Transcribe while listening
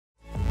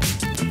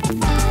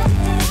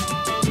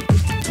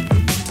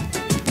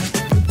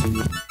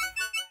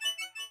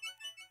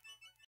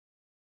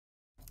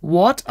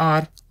What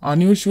are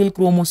unusual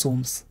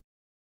chromosomes?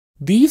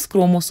 These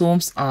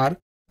chromosomes are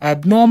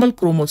abnormal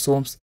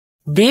chromosomes.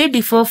 They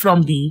differ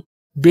from the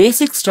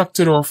basic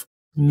structure of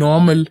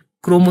normal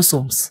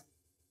chromosomes.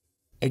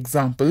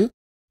 Example,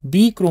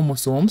 B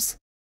chromosomes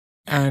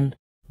and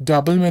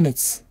double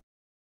minutes.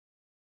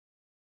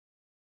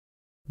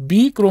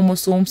 B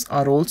chromosomes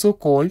are also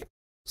called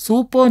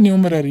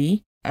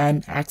supernumerary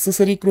and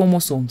accessory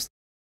chromosomes.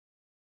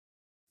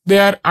 They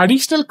are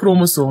additional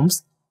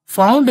chromosomes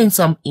found in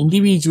some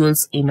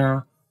individuals in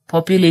a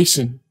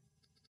population.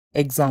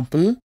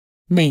 Example,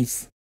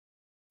 maize.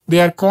 They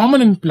are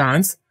common in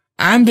plants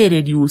and they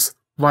reduce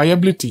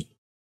viability.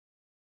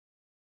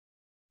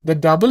 The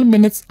double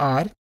minutes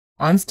are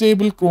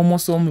unstable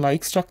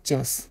chromosome-like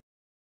structures.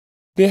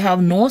 They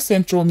have no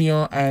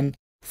centromere and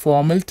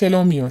formal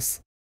telomeres.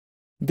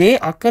 They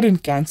occur in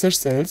cancer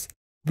cells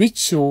which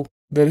show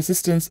the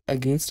resistance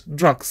against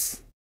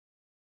drugs.